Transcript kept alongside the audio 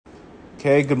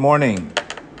Okay, good morning.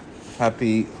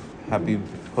 Happy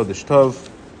Chodesh Tov.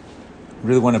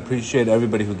 Really want to appreciate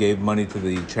everybody who gave money to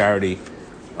the charity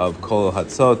of Kol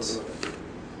Hatzot.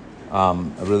 I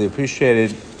really appreciate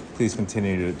it. Please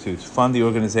continue to fund the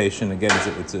organization. Again,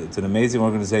 it's an amazing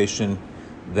organization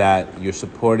that you're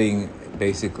supporting.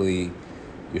 Basically,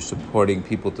 you're supporting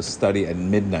people to study at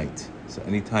midnight. So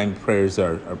anytime prayers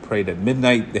are prayed at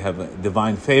midnight, they have a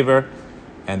divine favor,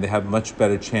 and they have much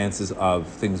better chances of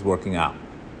things working out.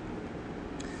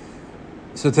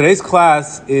 So today's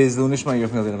class is L'Nishma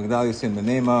Yochel Magdal Yosef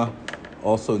Benema,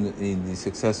 also in the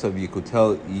success of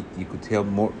Yekutel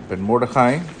ben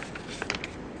Mordechai.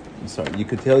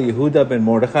 Yekutel Yehuda ben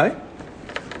Mordechai.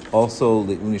 Also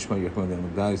L'Nishma Yochel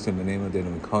Magdal Yosef Benema,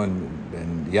 Delu Cohen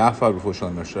ben Yafa,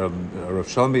 Rav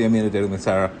Shalom ben Yamin, Delu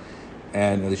Sarah,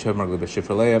 and Elisha Margul ben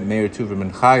Shifraleah, Meir Tuva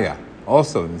ben Chaya.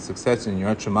 Also in the success in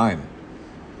Yerat Shamayim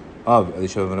of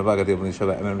Elisha ben Navaga, Elisha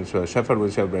ben Shepherd,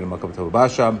 Elisha ben Makab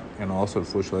Basha, and also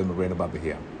the Shalom ben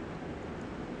Babahia.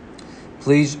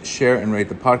 Please share and rate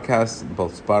the podcast in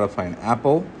both Spotify and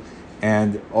Apple.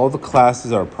 And all the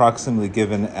classes are approximately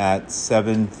given at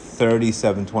 7:30,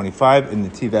 7:25. In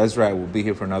Nativ Ezra, I will be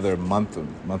here for another month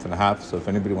and a half. So if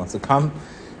anybody wants to come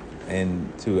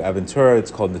to Aventura, it's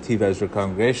called Nativ Ezra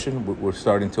Congregation. We're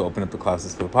starting to open up the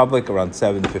classes to the public around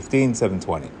 7:15,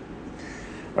 7:20.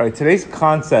 All right, today's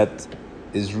concept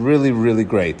is really, really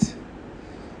great.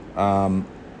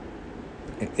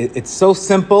 It's so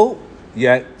simple,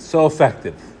 yet so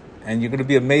effective. And you're going to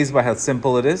be amazed by how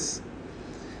simple it is.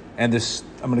 And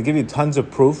I'm going to give you tons of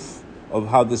proof of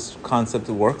how this concept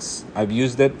works. I've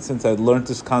used it since I learned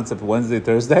this concept Wednesday,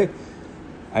 Thursday.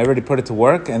 I already put it to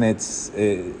work, and it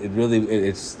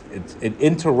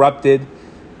interrupted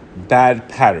bad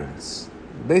patterns.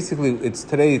 Basically,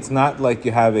 it's not like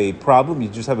you have a problem, you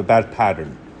just have a bad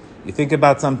pattern. You think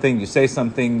about something, you say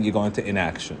something, you go into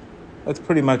inaction. That's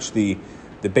pretty much the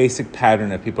basic pattern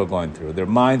that people are going through. Their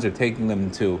minds are taking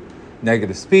them to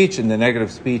negative speech, and the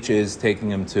negative speech is taking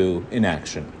them to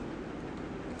inaction.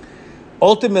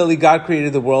 Ultimately, God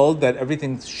created the world that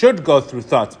everything should go through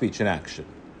thought, speech, and action.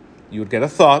 You would get a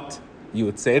thought, you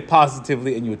would say it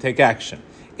positively, and you would take action.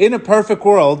 In a perfect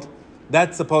world,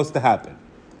 that's supposed to happen.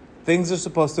 Things are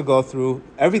supposed to go through,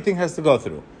 everything has to go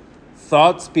through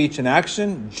thought, speech, and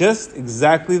action, just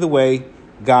exactly the way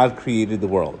God created the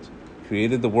world.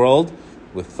 Created the world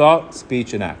with thought,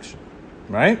 speech, and action,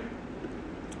 right?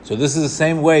 So this is the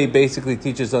same way, basically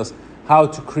teaches us how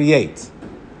to create.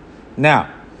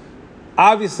 Now,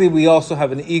 obviously we also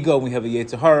have an ego, we have a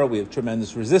Yetzer Hara, we have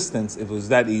tremendous resistance. If it was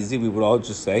that easy, we would all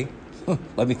just say,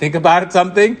 let me think about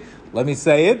something, let me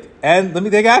say it, and let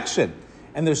me take action.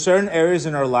 And there's certain areas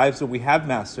in our lives where we have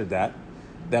mastered that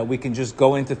we can just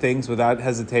go into things without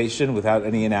hesitation, without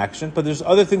any inaction. But there's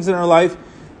other things in our life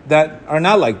that are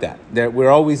not like that we're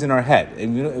always in our head.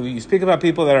 And you speak about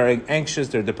people that are anxious,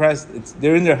 they're depressed,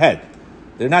 they're in their head.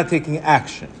 They're not taking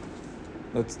action.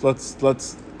 Let's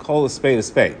call a spade a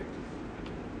spade.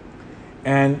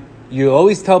 And you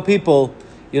always tell people,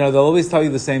 they'll always tell you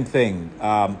the same thing.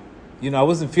 I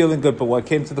wasn't feeling good, but when I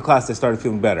came to the class, I started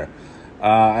feeling better.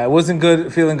 I wasn't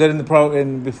feeling good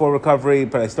before recovery,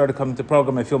 but I started coming to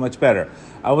program. I feel much better.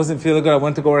 I wasn't feeling good. I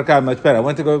went to go work out, much better. I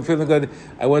went to go feeling good.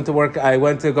 I went to work. I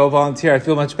went to go volunteer. I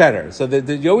feel much better. So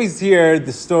you always hear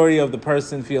the story of the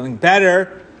person feeling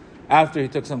better after he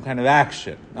took some kind of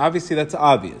action. Obviously, that's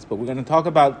obvious, but we're going to talk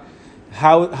about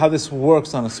how this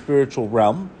works on a spiritual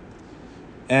realm.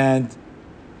 And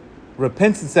Rav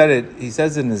Pinson said it. He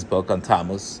says in his book on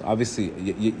Tammuz. Obviously,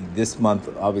 this month,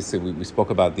 we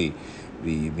spoke about the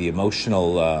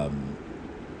emotional,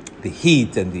 the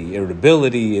heat and the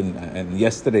irritability, and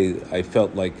yesterday I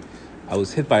felt like I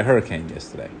was hit by a hurricane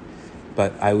yesterday,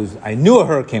 but I knew a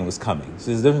hurricane was coming.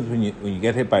 So there's a difference when you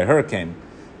get hit by a hurricane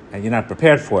and you're not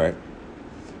prepared for it,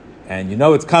 and you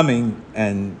know it's coming,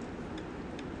 and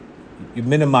you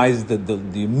minimize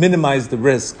the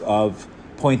risk of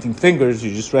pointing fingers.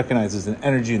 You just recognize there's an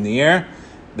energy in the air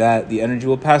that the energy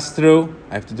will pass through.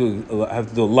 I have to do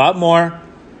a lot more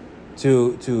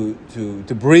to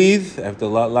breathe. I have to do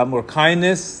a lot more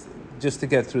kindness just to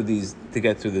get through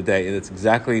the day. And that's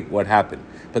exactly what happened.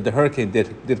 But the hurricane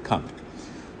did come.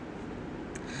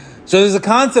 So there's a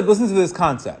concept. Listen to this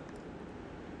concept.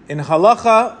 In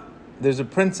halacha, there's a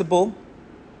principle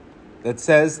that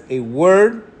says a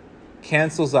word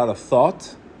cancels out a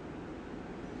thought,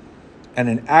 and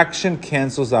an action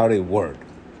cancels out a word.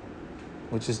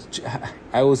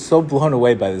 I was so blown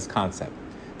away by this concept.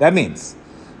 That means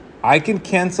I can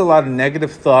cancel out a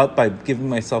negative thought by giving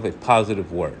myself a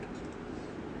positive word.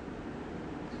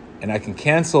 And I can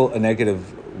cancel a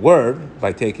negative word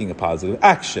by taking a positive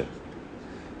action.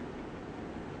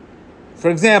 For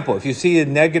example, if you see a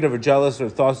negative or jealous or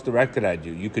thoughts directed at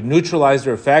you, you could neutralize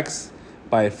their effects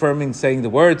by affirming, saying the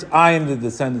words, I am the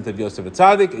descendant of Yosef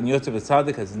Atzadik, and Yosef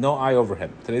Atzadik has no eye over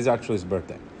him. Today's actually his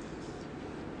birthday.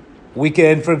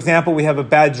 For example, we have a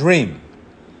bad dream.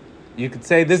 You could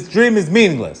say, this dream is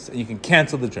meaningless, and you can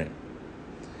cancel the dream.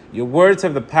 Your words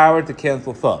have the power to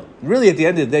cancel thought. Really, at the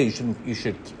end of the day, you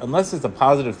should, unless it's a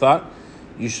positive thought,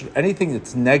 anything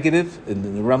that's negative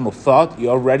in the realm of thought, you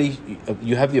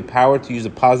have the power to use a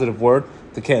positive word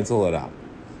to cancel it out.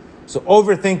 So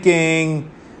overthinking,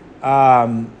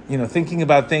 thinking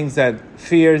about things that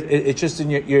fears, it's just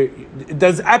it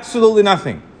does absolutely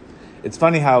nothing. It's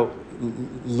funny how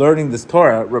learning this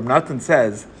Torah, Reb Natan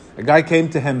says, a guy came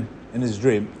to him in his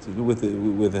dream, with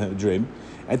a dream,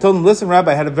 and told him, listen,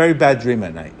 Rabbi, I had a very bad dream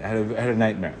at night. I had a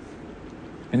nightmare.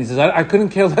 And he says, I couldn't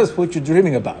care less what you're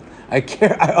dreaming about.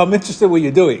 I'm interested in what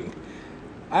you're doing.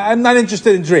 I'm not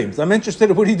interested in dreams. I'm interested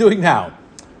in what are you doing now.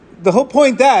 The whole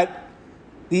point that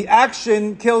the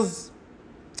action kills.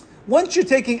 Once you're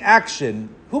taking action,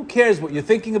 who cares what you're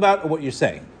thinking about or what you're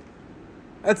saying?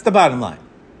 That's the bottom line.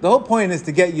 The whole point is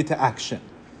to get you to action.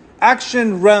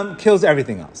 Action kills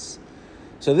everything else.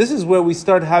 So this is where we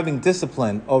start having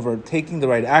discipline over taking the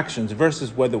right actions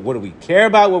versus what do we care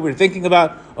about, what we're thinking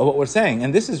about, or what we're saying.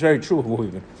 And this is very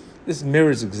true. This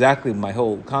mirrors exactly my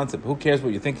whole concept. Who cares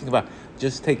what you're thinking about?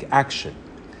 Just take action.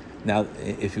 Now,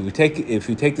 if you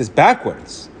take this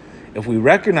backwards, if we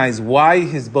recognize why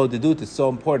his bodedut is so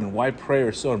important, why prayer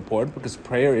is so important, because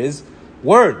prayer is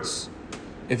words.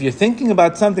 If you're thinking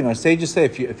about something, our sages say,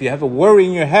 if you have a worry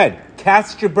in your head,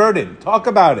 cast your burden, talk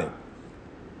about it.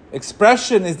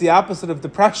 Expression is the opposite of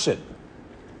depression.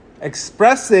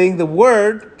 Expressing the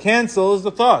word cancels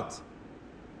the thought.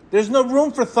 There's no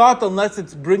room for thought unless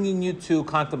it's bringing you to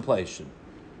contemplation.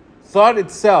 Thought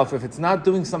itself, if it's not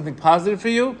doing something positive for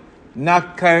you,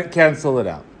 not cancel it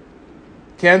out.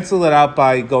 Cancel it out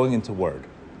by going into word.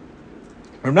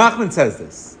 Rav Nachman says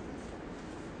this.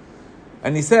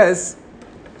 And he says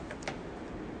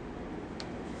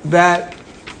that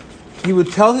he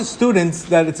would tell his students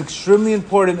that it's extremely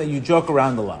important that you joke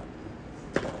around a lot.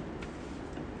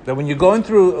 That when you're going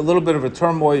through a little bit of a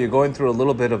turmoil, you're going through a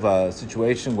little bit of a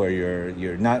situation where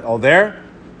you're not all there,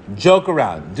 joke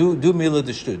around. Do milah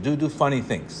d'shtut. Do funny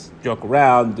things. Joke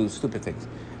around, do stupid things.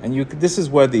 And this is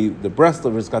where the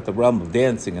Breslovers got the realm of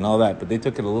dancing and all that, but they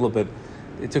took it a little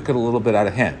bit out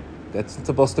of hand. That's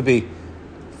supposed to be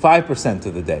 5%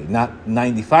 of the day, not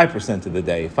 95% of the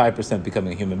day, 5%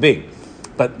 becoming a human being.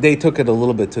 But they took it a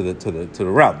little bit to the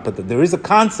realm. But there is a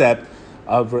concept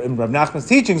in Rav Nachman's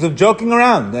teachings of joking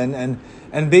around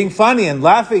and being funny and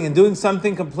laughing and doing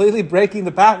something completely breaking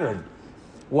the pattern.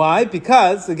 Why?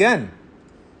 Because, again,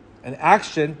 an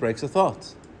action breaks a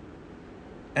thought.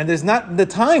 And there's not the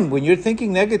time when you're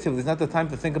thinking negatively. There's not the time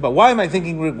to think about why am I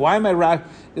thinking? Why am I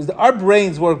Because our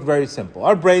brains work very simple.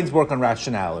 Our brains work on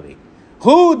rationality.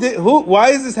 Why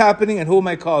is this happening? And who's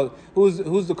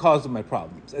the cause of my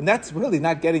problems? And that's really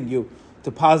not getting you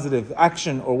to positive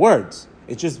action or words.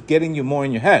 It's just getting you more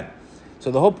in your head.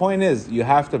 So the whole point is you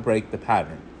have to break the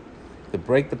pattern. To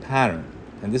break the pattern,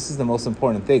 and this is the most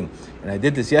important thing. And I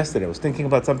did this yesterday. I was thinking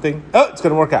about something. Oh, it's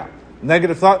going to work out.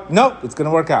 Negative thought. No, it's going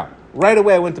to work out. Right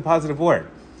away, I went to positive word,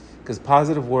 because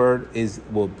positive word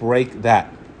will break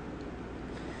that.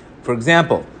 For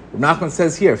example, Rav Nachman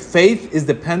says here, faith is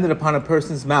dependent upon a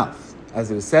person's mouth.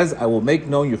 As it says, I will make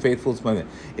known your faithfulness to my man.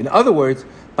 In other words,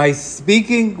 by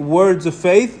speaking words of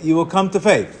faith, you will come to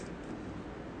faith.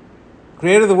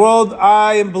 Creator of the world,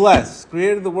 I am blessed.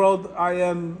 Creator of the world, I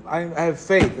have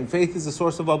faith, and faith is the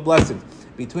source of all blessings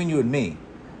between you and me.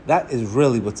 That is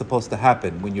really what's supposed to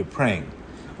happen when you're praying.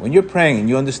 When you're praying and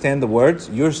you understand the words,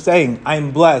 you're saying,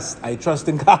 I'm blessed, I trust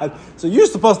in God. So you're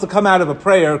supposed to come out of a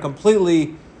prayer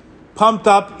completely pumped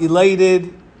up,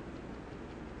 elated,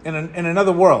 in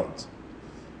another world.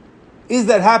 Is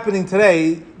that happening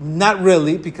today? Not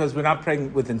really, because we're not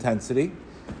praying with intensity.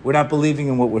 We're not believing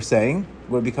in what we're saying.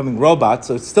 We're becoming robots,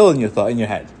 so it's still in your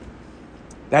head.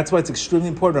 That's why it's extremely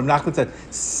important. Rav Nachman said,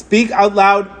 speak out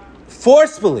loud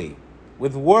forcefully,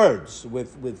 with words,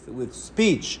 with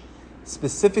speech,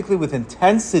 specifically with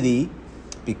intensity,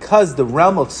 because the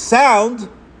realm of sound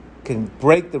can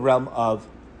break the realm of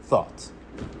thought.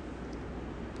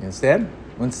 You understand?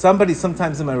 When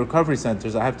sometimes in my recovery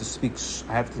centers, I have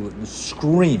to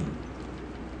scream,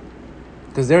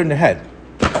 because they're in their head.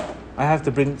 I have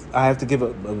to give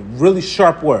a really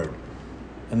sharp word,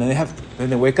 and then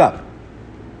they wake up.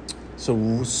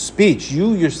 So speech,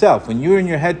 you yourself, when you're in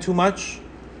your head too much,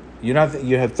 you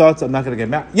have thoughts, I'm not going to get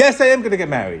married. Yes, I am going to get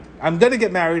married. I'm going to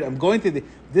get married.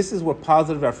 This is where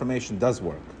positive affirmation does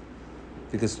work.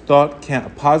 because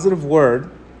a positive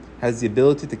word has the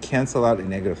ability to cancel out a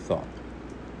negative thought.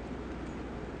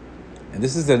 And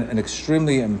this is an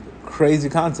extremely crazy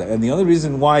concept. And the only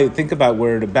reason why think about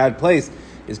we're in a bad place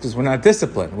is because we're not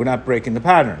disciplined. We're not breaking the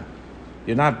pattern.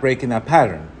 You're not breaking that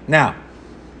pattern. Now,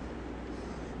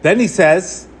 then he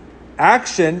says,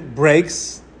 action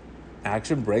breaks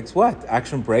what?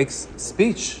 Action breaks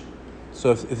speech.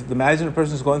 So if imagine a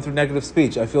person is going through negative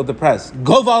speech, I feel depressed.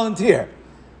 Go volunteer.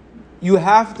 You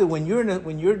have to, when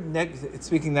you're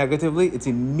speaking negatively, it's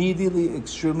immediately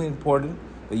extremely important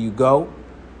that you go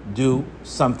do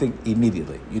something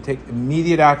immediately. You take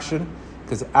immediate action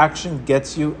because action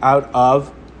gets you out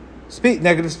of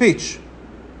negative speech.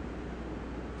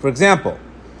 For example,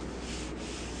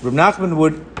 Reb Nachman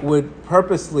would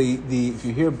purposely, if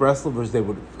you hear Breslovers,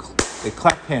 they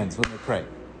clap hands when they pray.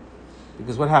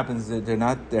 Because what happens is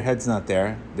that their head's not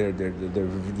there, they're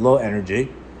low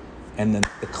energy, and then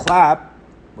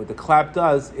what the clap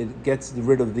does, it gets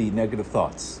rid of the negative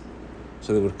thoughts.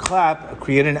 So they would clap,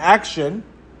 create an action,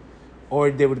 or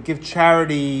they would give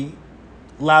charity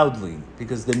loudly,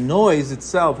 because the noise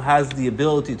itself has the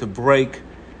ability to break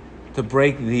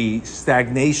the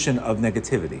stagnation of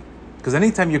negativity. Because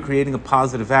anytime you're creating a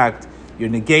positive act, you're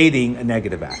negating a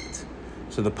negative act.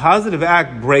 So the positive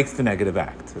act breaks the negative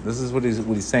act. This is what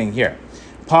he's saying here.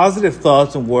 Positive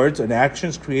thoughts and words and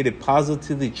actions create a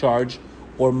positively charged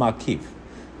or makif.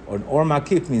 Or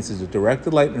makif means there's a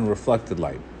directed light and a reflected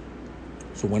light.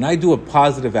 So when I do a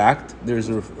positive act, there's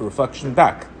a reflection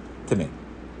back to me,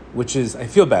 which is I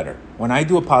feel better. When I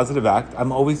do a positive act,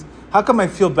 how come I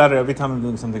feel better every time I'm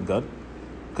doing something good?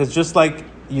 Because just like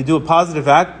you do a positive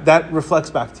act, that reflects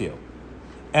back to you.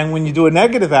 And when you do a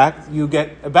negative act, you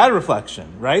get a bad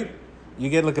reflection, right? You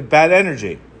get like a bad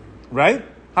energy, right?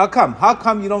 How come? How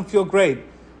come you don't feel great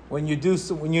when you're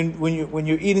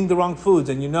eating the wrong foods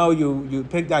and you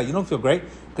picked out? You don't feel great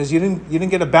because you didn't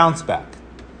get a bounce back.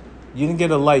 You didn't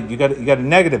get a light. You got a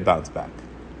negative bounce back.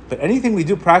 But anything we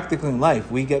do practically in life,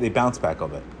 we get a bounce back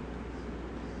of it.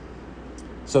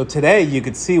 So today you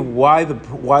could see why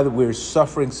we're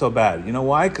suffering so bad. You know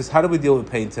why? Because how do we deal with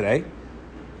pain today?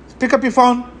 Pick up your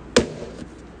phone.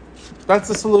 That's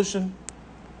the solution.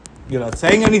 You're not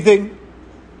saying anything.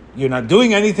 You're not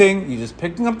doing anything. You're just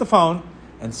picking up the phone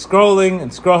and scrolling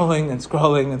and scrolling and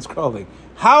scrolling and scrolling.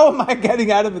 How am I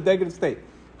getting out of a negative state?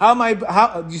 How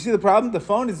do you see the problem? The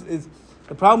phone is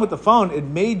the problem with the phone. It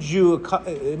made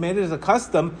it as a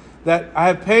custom that I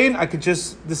have pain. I could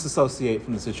just disassociate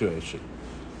from the situation.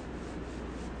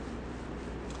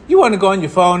 You want to go on your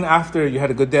phone after you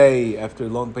had a good day, after a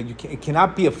long, but it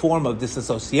cannot be a form of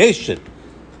disassociation.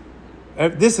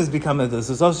 This has become a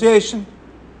disassociation.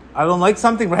 I don't like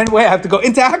something right away. I have to go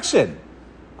into action.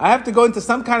 I have to go into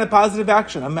some kind of positive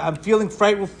action. I'm feeling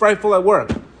frightful at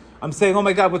work. I'm saying, oh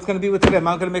my God, what's going to be with today? I'm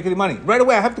not going to make any money. Right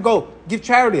away, I have to go give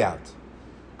charity out.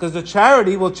 Because the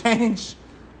charity will change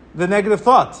the negative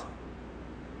thought.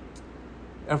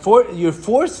 And you're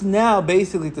forced now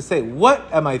basically to say,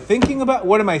 what am I thinking about?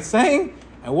 What am I saying?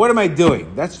 And what am I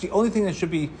doing? That's the only thing that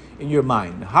should be in your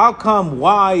mind. How come,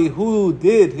 why, who,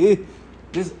 did,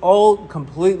 this all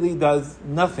completely does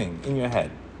nothing in your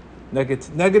head.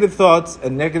 Negative thoughts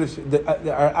and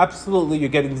are absolutely, you're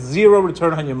getting zero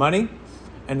return on your money.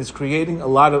 And it's creating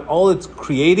all it's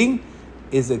creating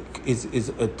is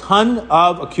a ton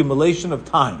of accumulation of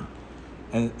time.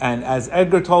 And as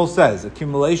Edgar Tolle says,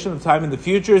 accumulation of time in the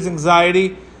future is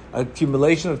anxiety,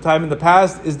 accumulation of time in the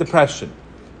past is depression.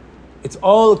 It's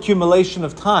all accumulation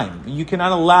of time. You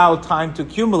cannot allow time to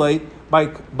accumulate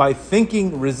by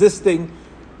thinking, resisting,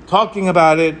 talking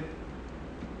about it,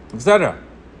 etc.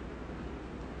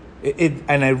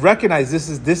 And I recognize this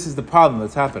is the problem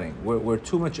that's happening. We're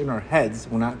too much in our heads.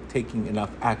 We're not taking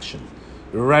enough action.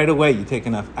 Right away, you take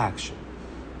enough action,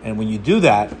 and when you do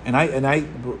that, and I,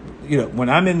 when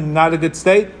I'm in not a good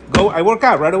state, I work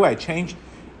out right away. I change,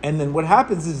 and then what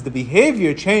happens is the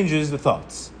behavior changes the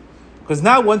thoughts, because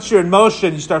now once you're in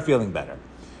motion, you start feeling better.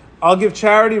 I'll give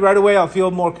charity right away. I'll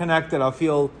feel more connected.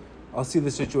 I'll see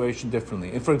the situation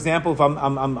differently. And for example, if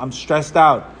I'm stressed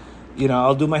out,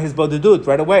 I'll do my hisbodedut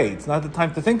right away. It's not the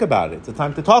time to think about it. It's the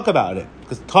time to talk about it.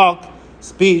 Because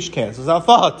speech cancels out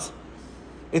thought.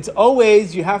 It's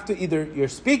always, you have to you're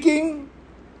speaking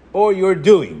or you're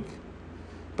doing.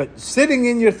 But sitting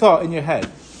in your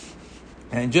head,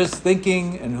 and just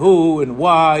thinking and who and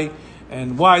why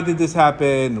did this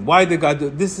happen? Why did God do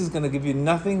it? This is going to give you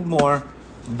nothing more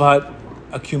but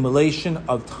accumulation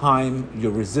of time.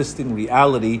 You're resisting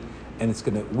reality. And it's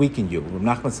going to weaken you. Reb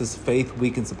Nachman says faith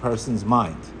weakens a person's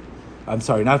mind. I'm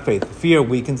sorry, not faith. Fear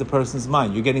weakens a person's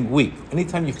mind. You're getting weak.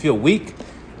 Anytime you feel weak,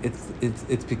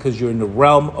 It's because you're in the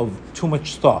realm of too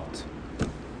much thought.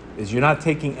 Is you're not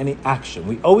taking any action.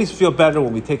 We always feel better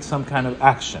when we take some kind of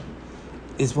action.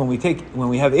 Is when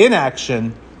we have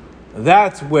inaction,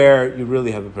 that's where you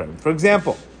really have a problem. For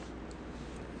example,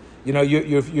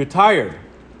 you're tired.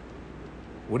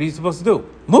 What are you supposed to do?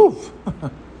 Move.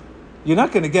 You're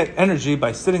not going to get energy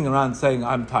by sitting around saying,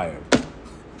 I'm tired.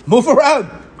 Move around.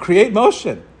 Create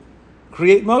motion.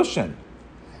 Create motion.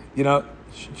 You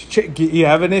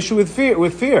have an issue with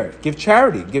fear. Give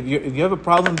charity. If you have a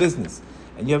problem in business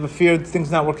and you have a fear that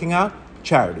things not working out,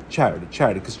 charity.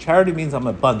 Because charity means I'm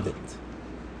abundant.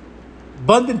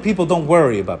 Abundant people don't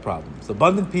worry about problems.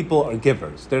 Abundant people are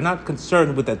givers. They're not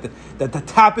concerned with that the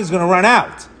tap is going to run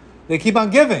out. They keep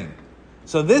on giving.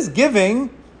 So this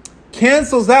giving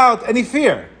cancels out any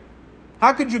fear.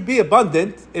 How could you be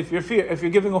abundant if you're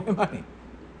giving away money?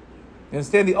 You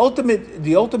understand? The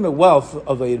ultimate wealth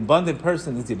of an abundant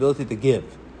person is the ability to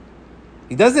give.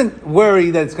 He doesn't worry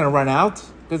that it's going to run out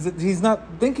because he's not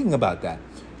thinking about that.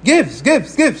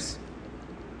 Gives.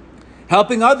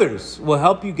 Helping others will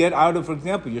help you get out of, for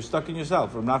example, you're stuck in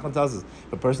yourself. Or Nachman tells us,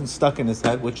 if a person's stuck in his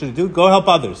head, what should he do? Go help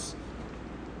others.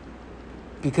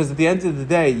 Because at the end of the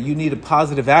day, you need a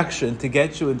positive action to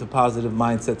get you into positive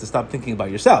mindset to stop thinking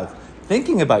about yourself.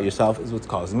 Thinking about yourself is what's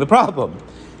causing the problem.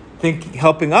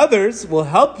 Helping others will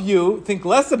help you think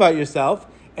less about yourself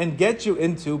and get you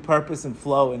into purpose and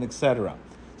flow and etc.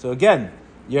 So again,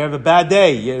 you have a bad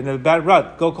day, you're in a bad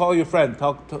rut, go call your friend,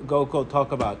 go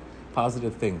talk about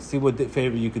positive things. See what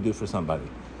favor you could do for somebody.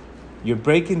 You're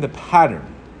breaking the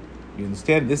pattern. You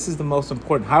understand? This is the most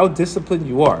important. How disciplined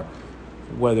you are,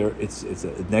 whether it's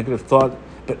a negative thought,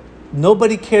 but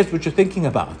nobody cares what you're thinking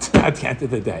about at the end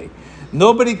of the day.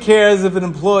 Nobody cares if an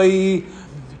employee,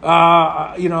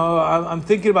 I'm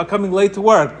thinking about coming late to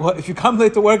work. Well, if you come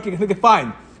late to work, you're going to get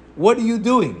fined. What are you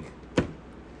doing?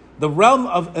 The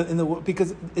realm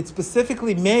because it's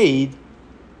specifically made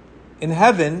in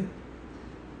heaven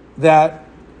that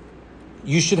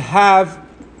you should have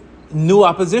new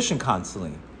opposition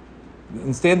constantly.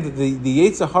 Instead, the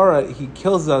Yetzer Hara, he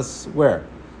kills us where?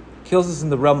 Kills us in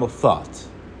the realm of thought.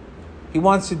 He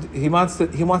wants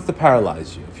to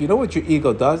paralyze you. If you know what your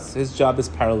ego does, his job is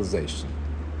paralyzation.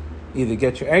 Either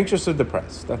get you anxious or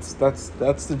depressed. That's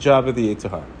the job of the Yetzer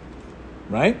Hara,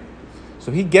 right?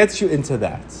 So he gets you into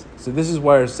that. So this is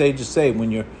why our sages say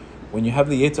when you have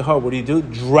the Yetzer Hara, what do?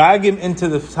 Drag him into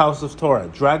the house of Torah.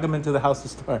 Drag him into the house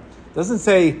of Torah. It doesn't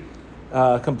say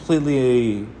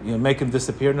completely make him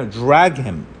disappear. No, drag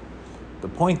him. The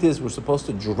point is we're supposed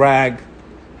to drag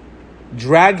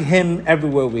him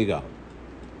everywhere we go.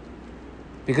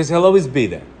 Because he'll always be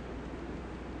there.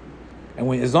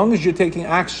 And as long as you're taking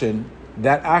action,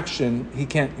 that action he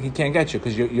can't get you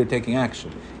because you're taking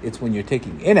action. It's when you're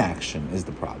taking inaction is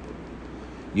the problem.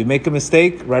 You make a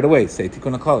mistake right away. Say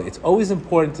tikkun hakol. It's always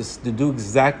important to do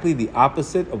exactly the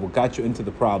opposite of what got you into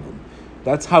the problem.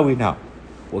 That's how we know.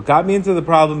 What got me into the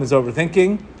problem is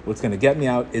overthinking. What's going to get me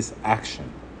out is action.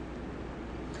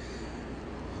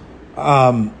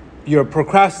 You're a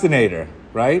procrastinator,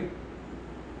 right?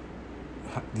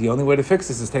 The only way to fix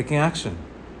this is taking action.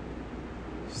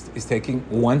 Is taking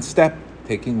one step,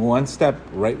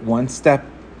 right? One step.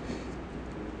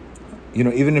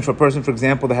 Even if a person, for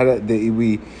example,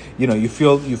 you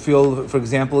feel, for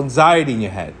example, anxiety in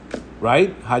your head,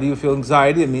 right? How do you feel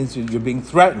anxiety? It means you're being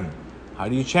threatened. How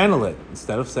do you channel it?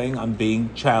 Instead of saying, I'm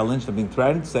being challenged, I'm being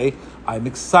threatened, say, I'm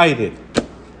excited.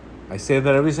 I say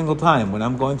that every single time. When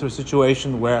I'm going through a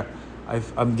situation where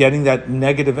I'm getting that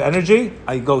negative energy,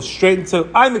 I go straight into,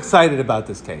 I'm excited about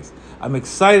this case. I'm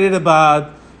excited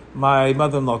about my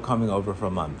mother-in-law coming over for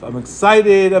a month. I'm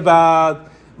excited about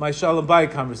my Shalom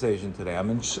Bayit conversation today. I'm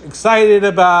excited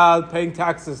about paying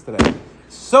taxes today.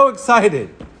 So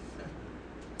excited.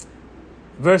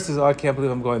 Versus, I can't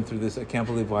believe I'm going through this. I can't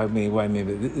believe why me.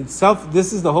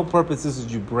 This is the whole purpose. This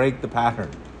is you break the pattern.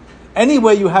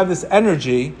 Anyway, you have this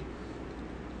energy.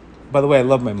 By the way, I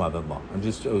love my mother-in-law.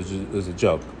 It was a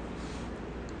joke.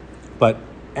 But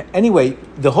anyway,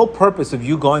 the whole purpose of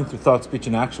you going through thought, speech,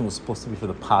 and action was supposed to be for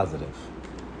the positive.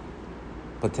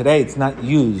 But today, it's not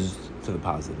used for the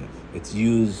positive. It's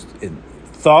used in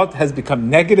thought has become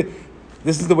negative.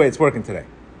 This is the way it's working today.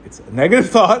 It's a negative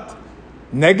thought,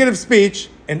 negative speech,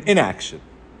 and inaction,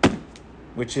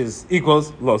 which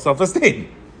equals low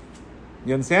self-esteem.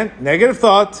 You understand? Negative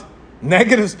thought,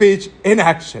 negative speech,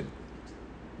 inaction.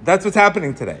 That's what's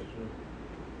happening today.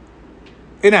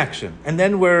 Inaction. And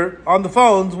then we're on the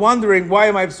phones wondering, why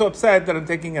am I so upset that I'm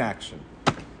taking an action?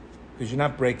 Because you're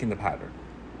not breaking the pattern.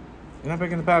 You're not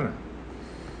breaking the pattern.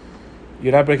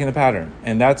 You're not breaking the pattern.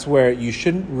 And that's where you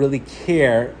shouldn't really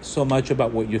care so much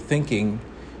about what you're thinking.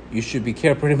 You should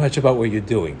care pretty much about what you're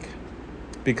doing.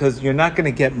 Because you're not going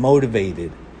to get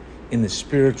motivated in the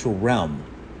spiritual realm.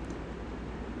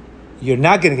 You're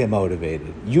not going to get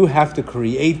motivated. You have to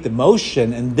create the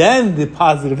motion, and then the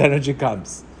positive energy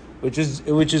comes, which is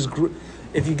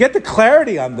if you get the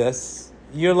clarity on this,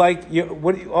 you're like,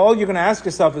 all you're going to ask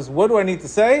yourself is, what do I need to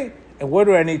say, and what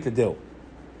do I need to do?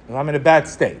 If I'm in a bad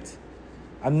state,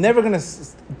 I'm never going to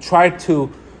try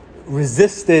to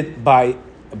resist it by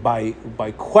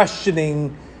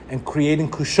questioning and creating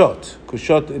kushot.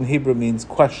 Kushot in Hebrew means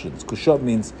questions. Kushot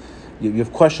means you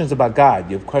have questions about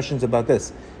God. You have questions about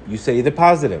this. You say the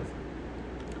positive.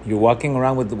 You're walking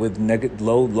around with negative,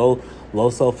 low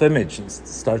self-image, and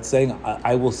start saying,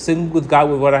 I will sing with God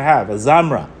with what I have. A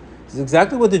zamra. This is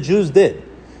exactly what the Jews did.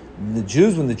 When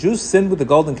the Jews sinned with the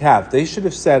golden calf, they should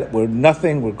have said, we're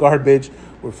nothing, we're garbage,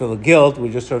 we're full of guilt, we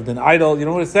just served an idol. You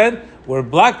know what it said? We're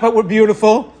black, but we're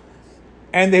beautiful.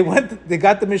 And they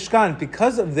got the Mishkan.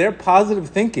 Because of their positive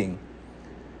thinking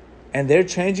and their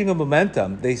changing of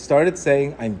momentum, they started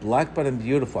saying, I'm black, but I'm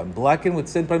beautiful. I'm blackened with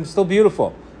sin, but I'm still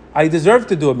beautiful. I deserve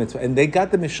to do a mitzvah. And they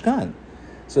got the Mishkan.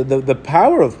 So the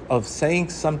power of saying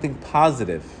something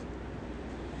positive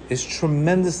is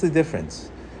tremendously different.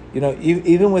 You know,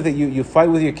 even with it, you fight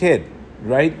with your kid,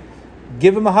 right?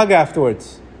 Give him a hug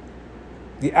afterwards.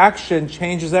 The action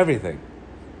changes everything.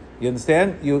 You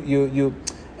understand?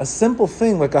 A simple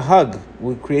thing like a hug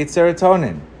will create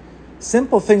serotonin.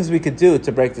 Simple things we could do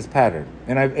to break this pattern.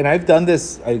 And I've done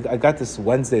this. I got this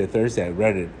Wednesday or Thursday. I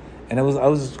read it, and I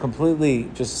was completely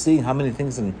just seeing how many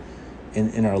things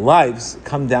in our lives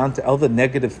come down to all the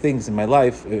negative things in my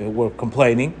life. We're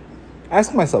complaining.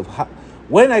 Ask myself,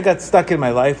 when I got stuck in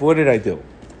my life, what did I do?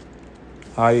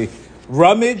 I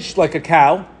rummaged like a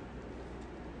cow.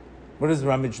 What does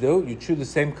rummage do? You chew the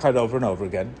same cud over and over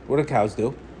again. What do cows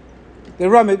do? They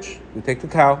rummage. They take the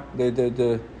cow. They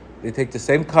take the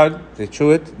same cud. They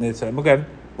chew it. And they say again,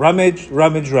 rummage,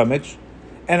 rummage, rummage.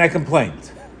 And I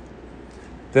complained.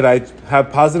 Did I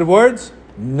have positive words?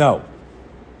 No.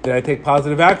 Did I take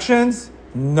positive actions?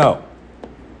 No.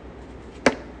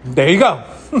 There you go.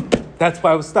 That's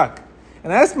why I was stuck.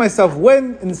 And I asked myself,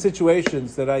 when in the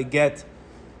situations that I get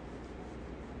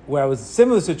where I was in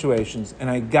similar situations and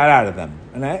I got out of them.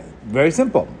 And very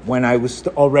simple. When I was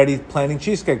already planning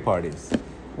cheesecake parties.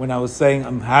 When I was saying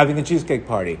I'm having a cheesecake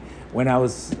party. When I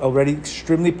was already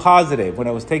extremely positive. When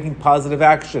I was taking positive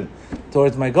action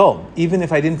towards my goal. Even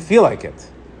if I didn't feel like it.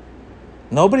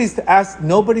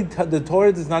 The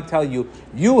Torah does not tell you,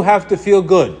 you have to feel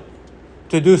good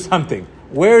to do something.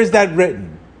 Where is that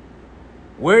written?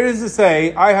 Where does it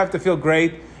say, I have to feel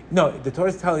great? No, the Torah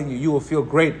is telling you, you will feel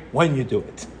great when you do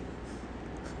it.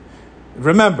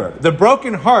 Remember, the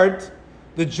broken heart,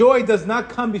 the joy does not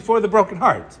come before the broken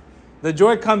heart. The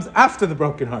joy comes after the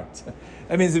broken heart.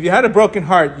 That means if you had a broken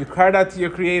heart, you cried out to your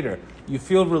Creator, you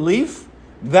feel relief,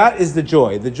 that is the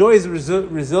joy. The joy is a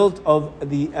result of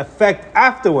the effect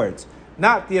afterwards,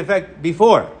 not the effect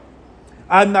before.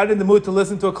 I'm not in the mood to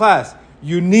listen to a class.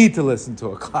 You need to listen to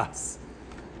a class.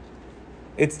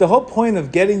 It's the whole point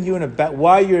of getting you in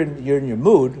why you're in your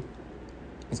mood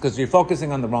is because you're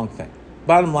focusing on the wrong thing.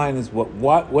 Bottom line is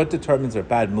what determines our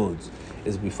bad moods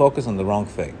is we focus on the wrong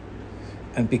thing.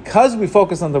 And because we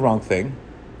focus on the wrong thing,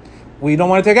 we don't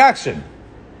want to take action.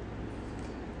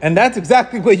 And that's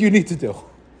exactly what you need to do.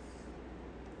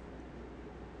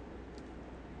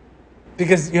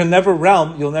 Because you'll never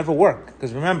work.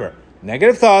 Because remember,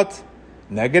 negative thought,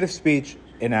 negative speech,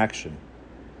 inaction.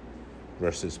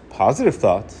 Versus positive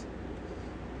thought.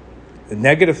 A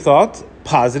negative thought,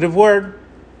 positive word,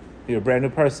 you're a brand new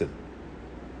person.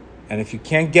 And if you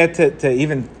can't get to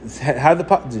even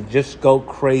have just go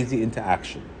crazy into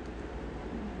action.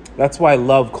 That's why I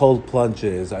love cold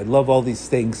plunges. I love all these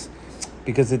things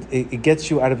because it gets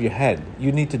you out of your head.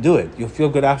 You need to do it. You'll feel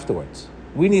good afterwards.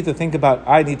 We need to think about,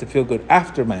 I need to feel good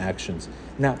after my actions,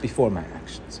 not before my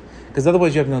actions. Because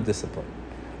otherwise you have no discipline.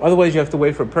 Otherwise you have to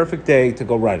wait for a perfect day to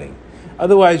go running.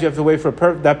 Otherwise you have to wait for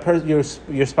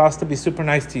your spouse to be super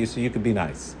nice to you so you can be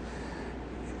nice.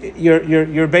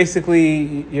 You're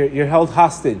basically held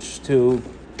hostage to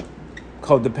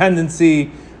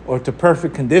codependency or to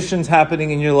perfect conditions happening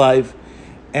in your life,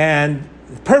 and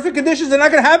perfect conditions are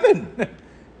not going to happen.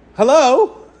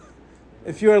 Hello,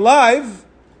 if you're alive,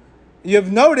 you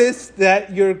have noticed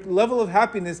that your level of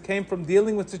happiness came from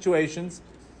dealing with situations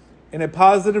in a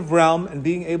positive realm and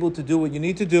being able to do what you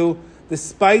need to do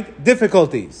despite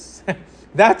difficulties.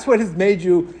 That's what has made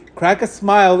you crack a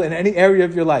smile in any area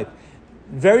of your life.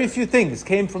 Very few things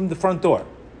came from the front door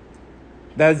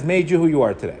that has made you who you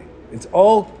are today. It's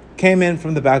all came in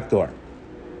from the back door.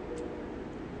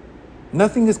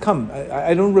 Nothing has come.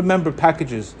 I don't remember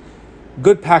packages,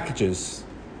 good packages,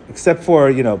 except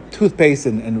for, toothpaste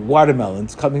and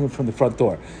watermelons coming in from the front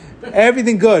door.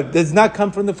 Everything good does not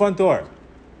come from the front door.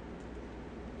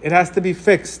 It has to be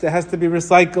fixed. It has to be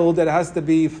recycled. It has to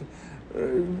be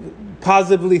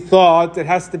positively thought. It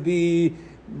has to be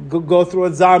go through a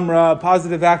zamra,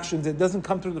 positive actions. It doesn't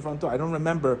come through the front door. I don't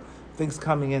remember things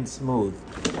coming in smooth.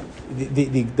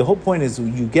 The whole point is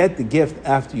you get the gift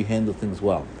after you handle things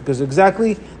well. Because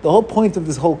exactly the whole point of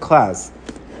this whole class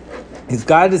is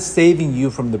God is saving you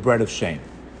from the bread of shame.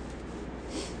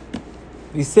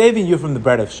 He's saving you from the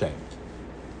bread of shame.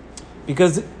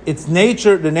 Because it's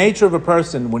the nature of a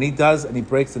person, when he does and he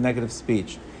breaks the negative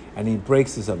speech, and he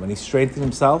breaks himself, and he strengthens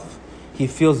himself, he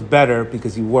feels better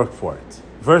because he worked for it.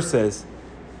 Versus,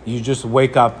 you just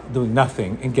wake up doing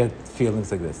nothing and get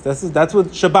feelings like this. That's what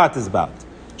Shabbat is about.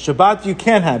 Shabbat, you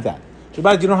can't have that.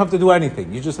 Shabbat, you don't have to do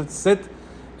anything. You just have to sit,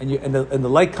 and the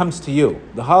light comes to you.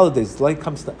 The holidays, the light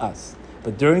comes to us.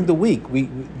 But during the week, we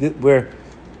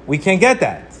can't get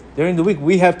that. During the week,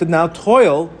 we have to now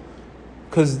toil,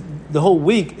 because the whole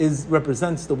week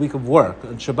represents the week of work.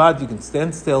 On Shabbat, you can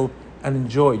stand still and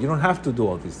enjoy. You don't have to do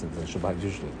all these things on Shabbat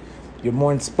usually. You're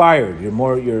more inspired. You're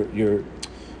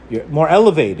more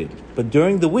elevated. But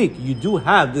during the week, you do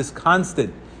have the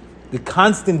constant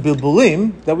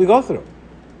bilbulim that we go through.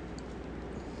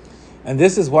 And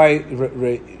this is why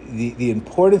the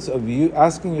importance of you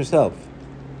asking yourself,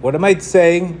 what am I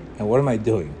saying and what am I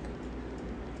doing?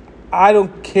 I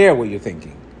don't care what you're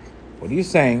thinking. What are you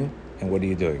saying and what are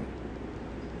you doing?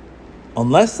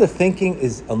 Unless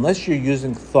you're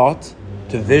using thought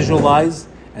to visualize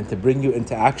and to bring you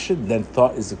into action, then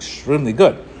thought is extremely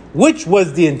good. Which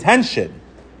was the intention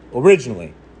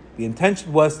originally. The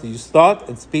intention was to use thought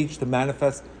and speech to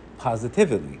manifest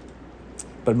positively.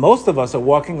 But most of us are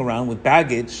walking around with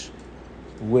baggage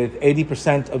with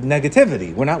 80% of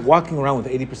negativity. We're not walking around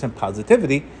with 80%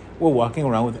 positivity. We're walking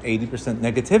around with 80%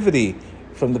 negativity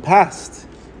from the past.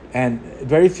 And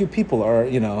very few people are,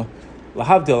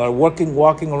 lahavdil, are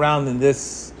walking around in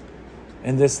this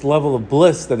level of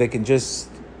bliss that they can just,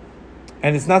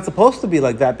 and it's not supposed to be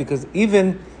like that, because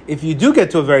even if you do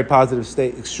get to a very positive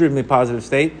state, extremely positive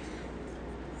state,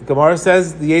 Gemara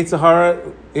says the Yetzer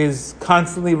Hara is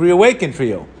constantly reawakened for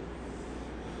you.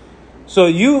 So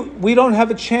we don't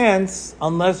have a chance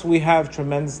unless we have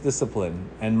tremendous discipline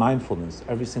and mindfulness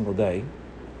every single day,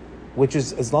 which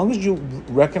is, as long as you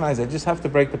recognize, I just have to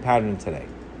break the pattern today.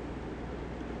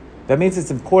 That means it's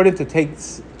important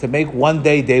to make one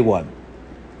day one,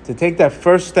 to take that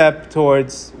first step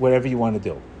towards whatever you want to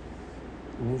do,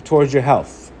 towards your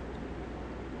health,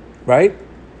 right?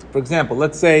 For example,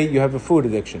 let's say you have a food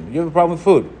addiction. You have a problem with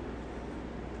food.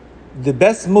 The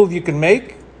best move you can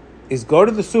make is go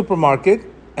to the supermarket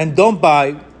and don't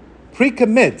buy,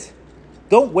 pre-commit.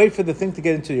 Don't wait for the thing to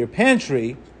get into your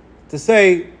pantry to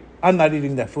say, I'm not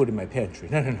eating that food in my pantry.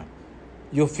 No.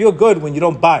 You'll feel good when you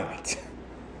don't buy it.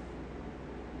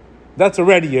 That's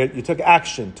already, you took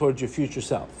action towards your future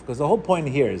self. Because the whole point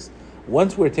here is,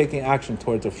 once we're taking action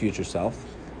towards our future self,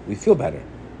 we feel better.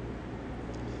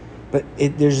 But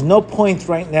there's no point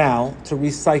right now to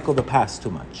recycle the past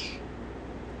too much.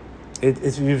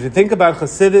 If you think about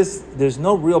Chassidus, there's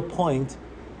no real point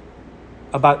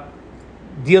about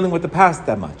dealing with the past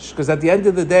that much. Because at the end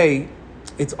of the day,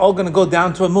 it's all going to go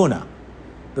down to Emunah,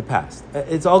 the past.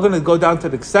 It's all going to go down to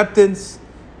the acceptance,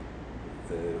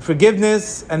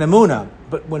 forgiveness, and Emunah.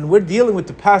 But when we're dealing with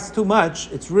the past too much,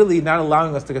 it's really not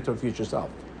allowing us to get to our future self.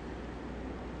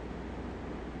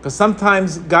 Because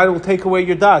sometimes God will take away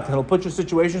your dat, and He'll put you in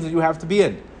situations that you have to be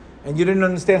in, and you didn't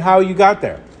understand how you got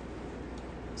there.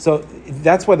 So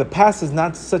that's why the past is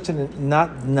not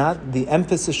the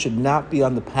emphasis should not be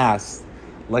on the past,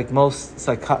 like most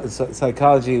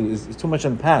psychology is too much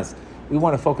on the past. We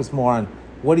want to focus more on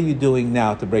what are you doing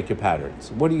now to break your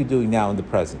patterns? What are you doing now in the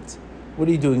present? What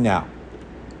are you doing now?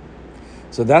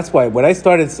 So that's why when I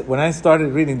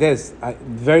started reading this,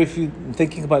 very few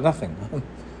thinking about nothing.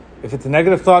 If it's a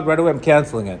negative thought, right away I'm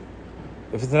canceling it.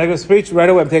 If it's a negative speech, right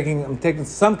away I'm taking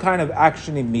some kind of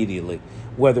action immediately.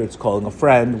 Whether it's calling a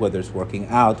friend, whether it's working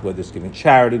out, whether it's giving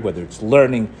charity, whether it's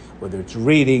learning, whether it's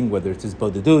reading, whether it's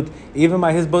Hisbodedut. Even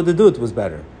my Hisbodedut was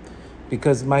better.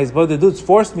 Because my Hisbodedut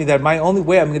forced me that my only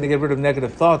way I'm going to get rid of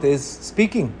negative thought is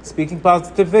speaking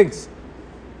positive things.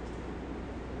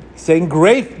 Being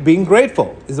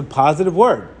grateful is a positive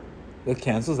word that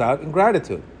cancels out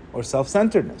ingratitude or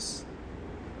self-centeredness.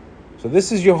 So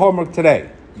this is your homework today.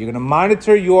 You're going to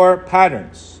monitor your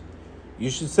patterns. You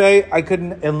should say,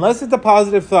 unless it's a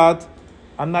positive thought,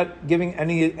 I'm not giving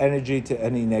any energy to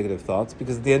any negative thoughts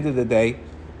because at the end of the day,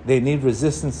 they need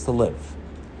resistance to live.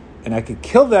 And I could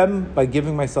kill them by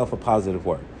giving myself a positive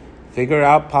word. Figure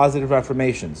out positive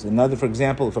affirmations. Another, for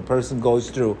example, if a person goes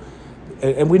through,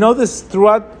 and we know this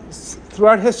throughout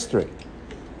history.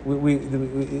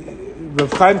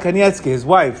 Rav Chaim Kanievsky, his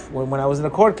wife, when I was in a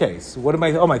court case, I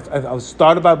was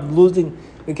thought about losing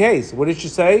the case. What did she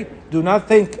say? Do not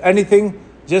think anything,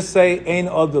 just say, Ein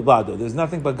od b'bado. There's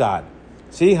nothing but God.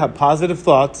 See how positive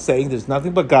thoughts saying there's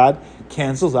nothing but God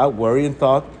cancels out worry and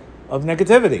thought of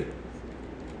negativity.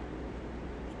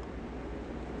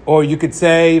 Or you could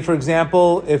say, for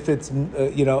example, if it's,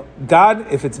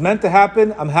 God, if it's meant to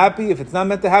happen, I'm happy. If it's not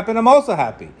meant to happen, I'm also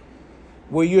happy.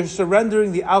 Where you're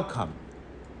surrendering the outcome.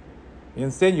 You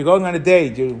understand? You're going on a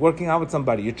date, you're working out with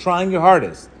somebody, you're trying your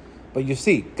hardest. But you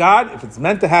see, God, if it's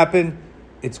meant to happen,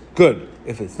 it's good.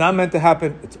 If it's not meant to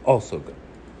happen, it's also good.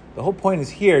 The whole point is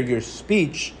here, your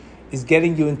speech is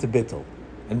getting you into bittul.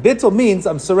 And bittul means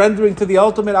I'm surrendering to the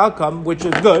ultimate outcome, which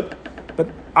is good, but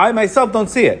I myself don't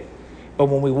see it. But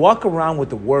when we walk around with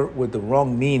the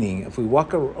wrong meaning, if we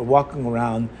walking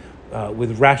around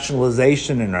with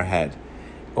rationalization in our head,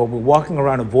 or we're walking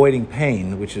around avoiding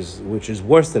pain, which is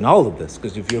worse than all of this,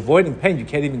 because if you're avoiding pain, you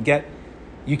can't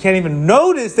even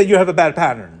notice that you have a bad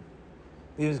pattern.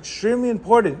 It's extremely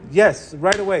important. Yes,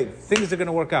 right away, things are going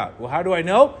to work out. Well, how do I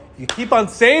know? If you keep on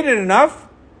saying it enough,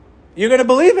 you're going to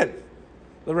believe it.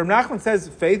 The Rav Nachman says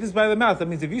faith is by the mouth. That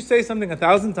means if you say something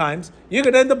 1,000 times, you're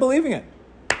going to end up believing it.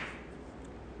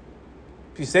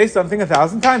 If you say something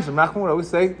 1,000 times, Rav Nachman would always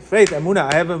say, faith,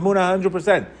 emunah, I have emunah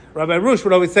 100%. Rabbi Rush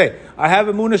would always say, I have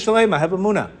emunah shalem, I have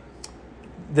emunah.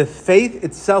 The faith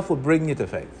itself will bring you to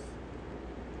faith.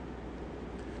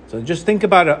 So just think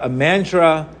about a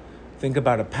mantra, think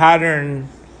about a pattern,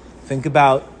 think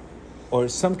about, or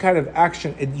some kind of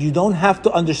action. You don't have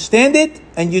to understand it,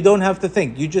 and you don't have to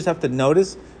think. You just have to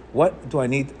notice, what do I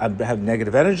need? I have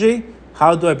negative energy.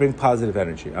 How do I bring positive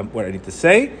energy? What I need to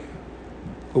say,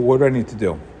 or what do I need to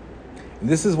do? And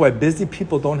this is why busy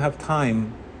people don't have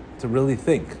time to really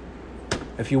think.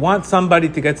 If you want somebody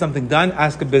to get something done,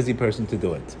 ask a busy person to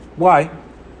do it. Why?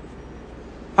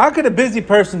 How could a busy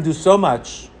person do so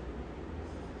much,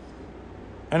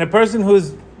 and a person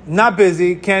who's not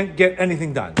busy can't get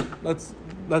anything done? Let's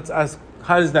ask,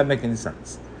 how does that make any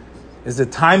sense? Is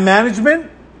it time management?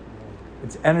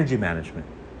 It's energy management.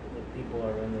 People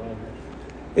are in the wrong.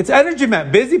 It's energy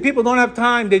management. Busy people don't have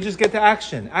time. They just get to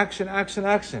action. Action, action,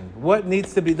 action. What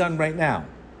needs to be done right now?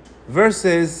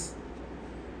 Versus,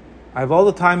 I have all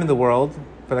the time in the world,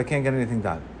 but I can't get anything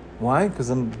done. Why? Because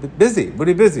I'm busy.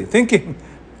 Really busy. Thinking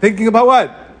about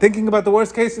what? Thinking about the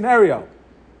worst case scenario,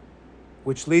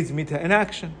 which leads me to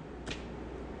inaction.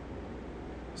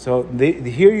 So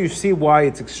here you see why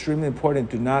it's extremely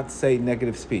important. Do not say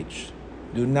negative speech.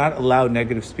 Do not allow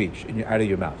negative speech out of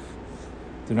your mouth.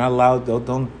 Do not allow,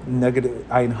 don't negative,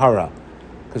 ayin hara.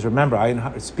 Because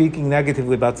remember, speaking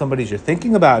negatively about somebody, you're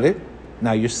thinking about it,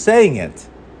 now you're saying it.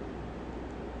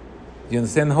 You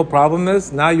understand the whole problem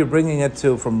is? Now you're bringing it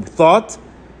from thought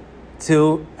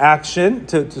to action,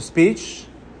 to speech,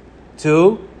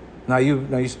 to, now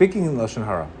you're speaking in Lashon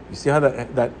Hara. You see how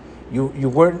that you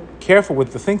weren't careful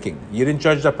with the thinking. You didn't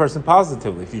judge that person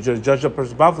positively. If you judged that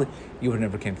person positively, you would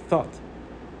never came to thought.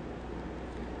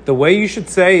 The way you should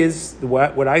say is,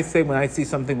 what I say when I see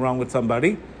something wrong with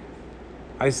somebody,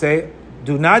 I say,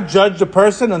 do not judge the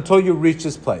person until you reach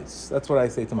this place. That's what I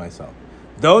say to myself.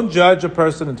 Don't judge a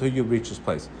person until you reach this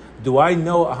place. Do I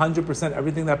know 100%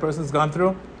 everything that person's gone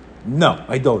through? No,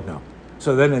 I don't know.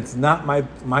 So then it's not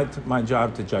my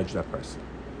job to judge that person.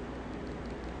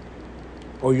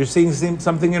 Or you're seeing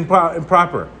something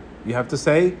improper. You have to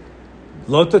say,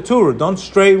 lo taturu, don't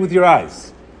stray with your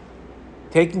eyes.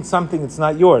 Taking something that's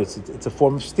not yours, it's a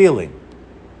form of stealing.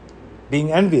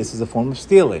 Being envious is a form of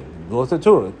stealing. Lo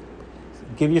taturu.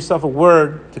 Give yourself a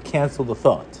word to cancel the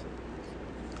thought.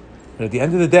 But at the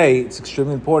end of the day, it's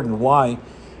extremely important. Why?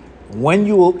 When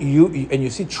you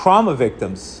see trauma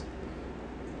victims,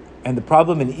 and the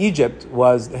problem in Egypt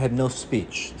was they had no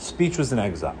speech. Speech was in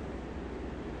exile.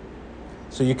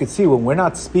 So you could see when we're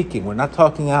not speaking, we're not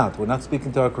talking out, we're not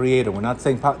speaking to our Creator, we're not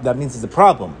saying, that means it's a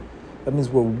problem. That means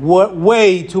we're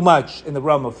way too much in the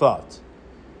realm of thought.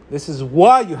 This is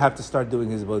why you have to start doing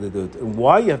His ability to do it, and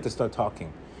why you have to start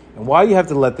talking, and why you have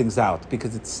to let things out,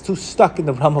 because it's too stuck in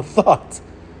the realm of thought.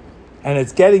 And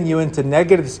it's getting you into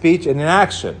negative speech and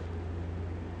inaction.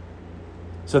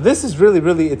 So this is really,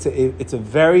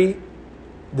 the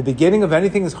beginning of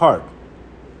anything is hard.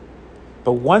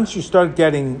 But once you start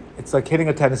getting, it's like hitting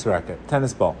a tennis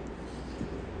ball.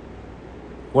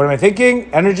 What am I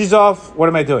thinking? Energy's off. What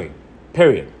am I doing?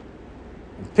 Period.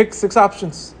 Pick 6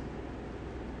 options.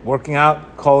 Working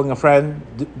out, calling a friend,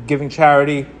 giving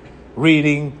charity,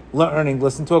 reading, learning,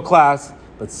 listening to a class,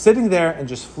 but sitting there and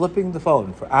just flipping the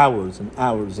phone for hours and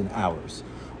hours and hours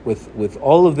with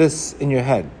all of this in your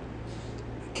head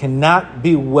cannot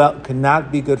be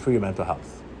good for your mental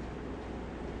health.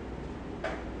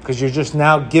 Because you're just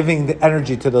now giving the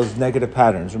energy to those negative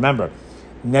patterns. Remember,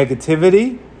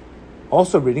 negativity,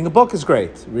 also reading a book is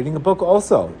great. Reading a book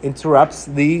also interrupts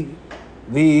the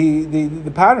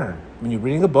pattern. When you're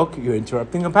reading a book, you're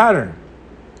interrupting a pattern.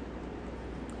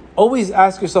 Always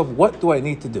ask yourself, what do I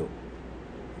need to do?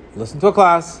 Listen to a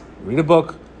class, read a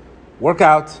book, work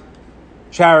out,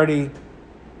 charity,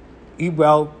 eat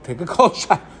well, take a cold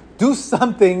shower. Do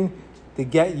something to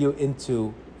get you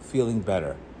into feeling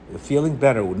better. Feeling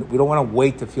better. We don't want to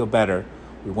wait to feel better.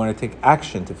 We want to take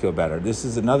action to feel better. This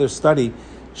is another study,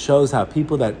 shows how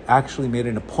people that actually made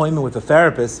an appointment with a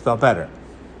therapist felt better.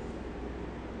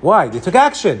 Why? They took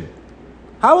action.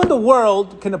 How in the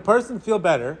world can a person feel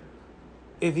better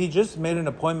if he just made an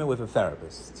appointment with a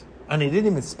therapist and he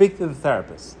didn't even speak to the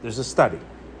therapist? There's a study.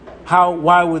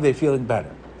 Why were they feeling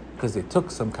better? Because they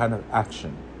took some kind of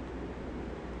action.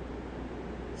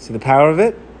 See the power of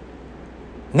it?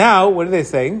 Now, what are they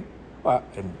saying? Well,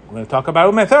 I'm going to talk about it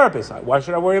with my therapist. Why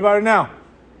should I worry about it now?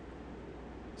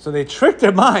 So they trick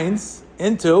their minds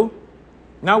into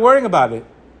not worrying about it.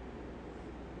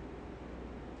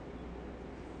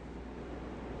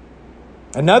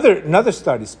 Another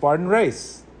study, Spartan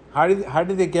race. How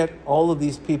did they get all of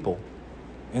these people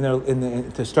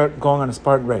to start going on a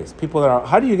Spartan race?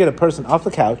 How do you get a person off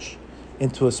the couch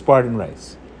into a Spartan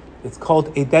race? It's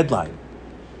called a deadline.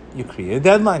 You create a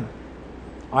deadline.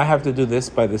 I have to do this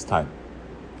by this time.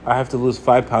 I have to lose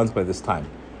 5 pounds by this time.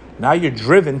 Now you're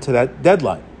driven to that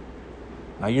deadline.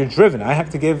 Now you're driven. I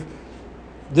have to give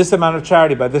this amount of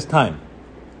charity by this time.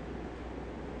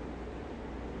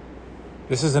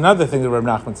 This is another thing that Reb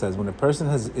Nachman says. When a person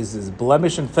is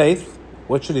blemish in faith,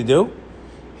 what should he do?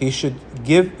 He should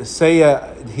say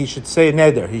a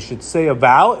neder. He should say a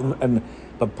vow,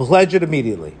 but pledge it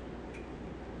immediately.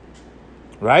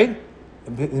 Right?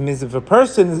 It means if a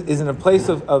person is in a place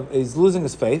of is losing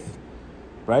his faith,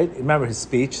 right? Remember his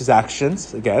speech, his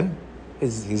actions, again,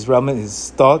 his realm, his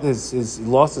thought, his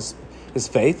lost his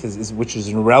faith, which is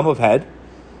in the realm of head.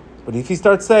 But if he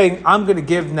starts saying, I'm going to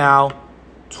give now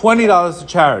 $20 to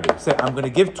charity. Say, I'm going to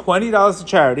give $20 to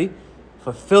charity,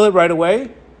 fulfill it right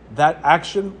away, that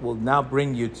action will now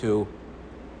bring you to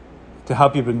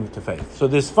help you bring you to faith. So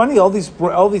there's all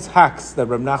these hacks that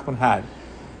Reb Nachman had.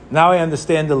 Now I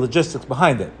understand the logistics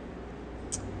behind it.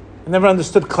 I never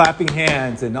understood clapping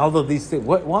hands and all of these things.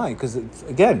 Why? Because,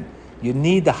 again, you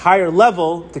need the higher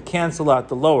level to cancel out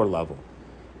the lower level.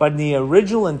 But the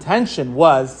original intention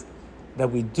was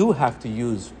that we do have to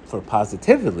use for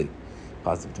positively,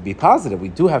 to be positive, we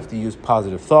do have to use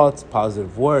positive thoughts,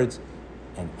 positive words,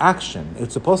 and action.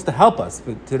 It's supposed to help us,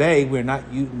 but today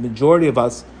majority of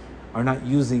us are not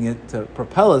using it to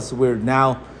propel us.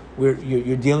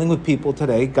 You're dealing with people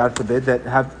today, God forbid, that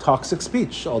have toxic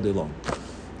speech all day long.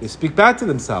 They speak back to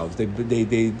themselves.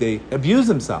 They abuse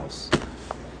themselves.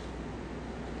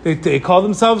 They call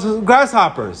themselves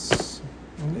grasshoppers.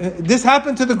 This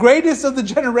happened to the greatest of the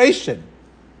generation.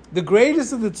 The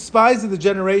greatest of the spies of the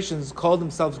generations called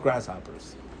themselves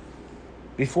grasshoppers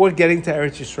before getting to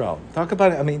Eretz Yisrael. Talk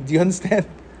about it. Do you understand?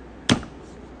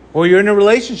 Or you're in a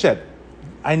relationship.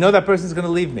 I know that person's going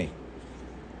to leave me.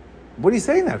 What are you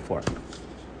saying that for?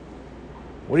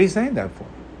 What are you saying that for?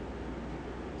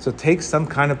 So take some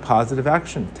kind of positive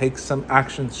action. Take some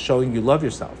actions showing you love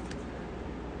yourself.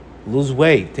 Lose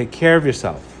weight. Take care of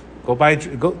yourself. Go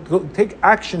take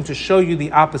action to show you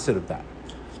the opposite of that.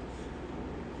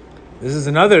 This is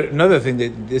another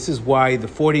thing this is why the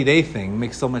 40-day thing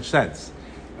makes so much sense.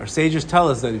 Our sages tell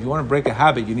us that if you want to break a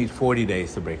habit, you need 40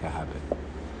 days to break a habit.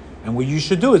 And what you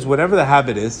should do is whatever the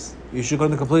habit is, you should go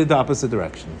in the completely opposite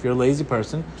direction. If you're a lazy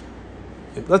person,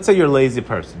 let's say you're a lazy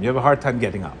person, you have a hard time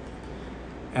getting up.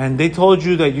 And they told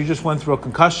you that you just went through a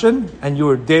concussion and you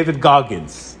were David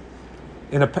Goggins.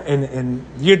 Your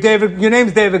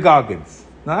name's David Goggins.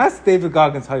 Now ask David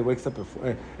Goggins how he wakes up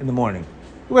in the morning.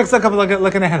 He wakes up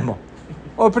like an animal.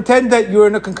 Or pretend that you're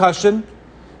in a concussion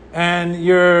and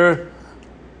you're,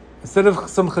 instead of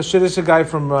some Hasidic guy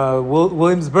from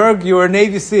Williamsburg, you're a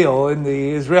Navy SEAL in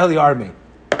the Israeli army.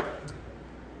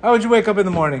 How would you wake up in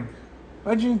the morning?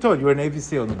 Why did you told you were a Navy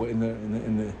SEAL in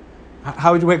the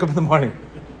how would you wake up in the morning?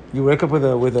 You wake up with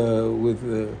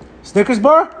a Snickers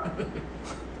bar?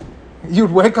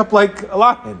 You'd wake up like a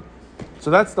lion.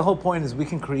 So that's the whole point, is we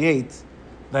can create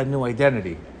that new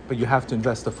identity, but you have to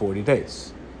invest the 40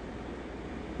 days.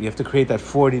 You have to create that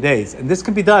 40 days. And this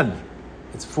can be done.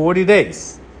 It's 40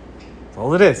 days. That's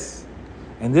all it is.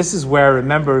 And this is where I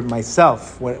remember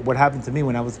myself, what happened to me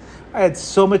when I had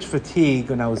so much fatigue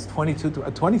when I was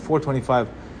 24, 25.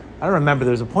 I don't remember.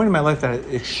 There was a point in my life that I had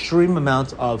extreme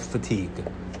amounts of fatigue.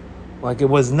 Like, it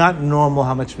was not normal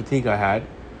how much fatigue I had.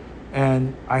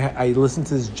 And I listened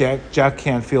to this Jack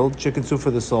Canfield, Chicken Soup for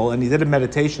the Soul, and he did a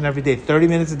meditation every day, 30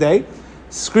 minutes a day,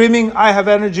 screaming, I have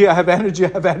energy, I have energy, I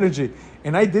have energy.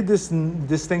 And I did this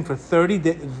thing for 30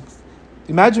 days.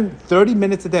 Imagine 30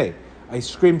 minutes a day. I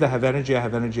screamed, I have energy, I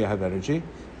have energy, I have energy.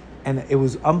 And it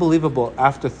was unbelievable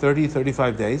after 30,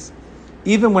 35 days.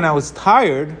 Even when I was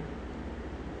tired,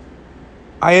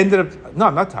 I'm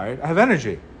not tired, I have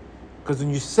energy. Because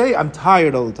when you say, I'm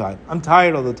tired all the time, I'm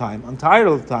tired all the time, I'm tired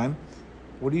all the time,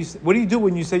 what do you do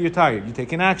when you say you're tired? You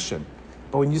take an action.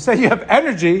 But when you say you have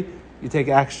energy, you take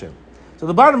action. So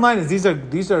the bottom line is these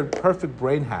are perfect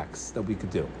brain hacks that we could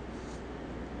do.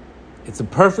 It's a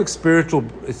perfect spiritual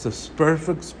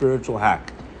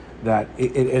hack that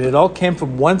it all came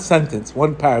from one sentence,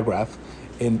 one paragraph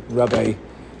in Rabbi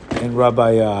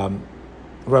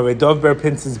Dov Ber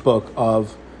Pinson's book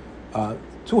of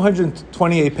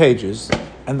 228 pages,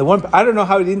 and I don't know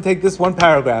how he didn't take this one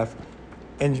paragraph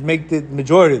and make the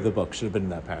majority of the book should have been in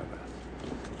that paragraph.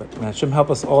 But Hashem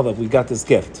help us all that we got this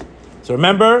gift. So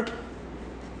remember,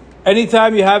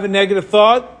 anytime you have a negative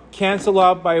thought, cancel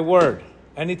out by a word.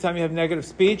 Anytime you have negative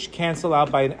speech, cancel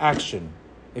out by an action.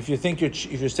 If you're saying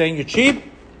you're cheap,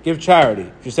 give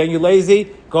charity. If you're saying you're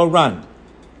lazy, go run.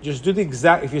 Just do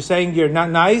if you're saying you're not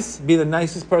nice, be the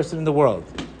nicest person in the world.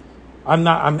 I'm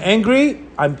angry,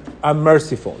 I'm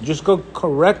merciful. Just go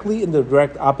correctly in the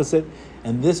direct opposite,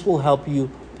 and this will help you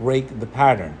break the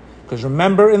pattern. Because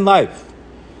remember, in life,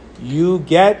 you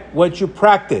get what you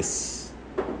practice.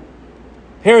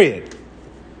 Period.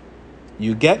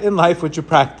 You get in life what you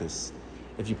practice.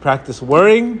 If you practice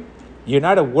worrying, you're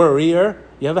not a worrier,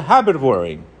 you have a habit of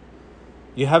worrying.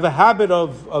 You have a habit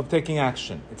of taking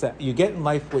action. You get in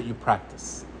life what you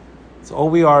practice. So all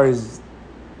we are is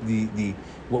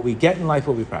what we get in life,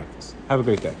 what we practice. Have a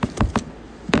great day.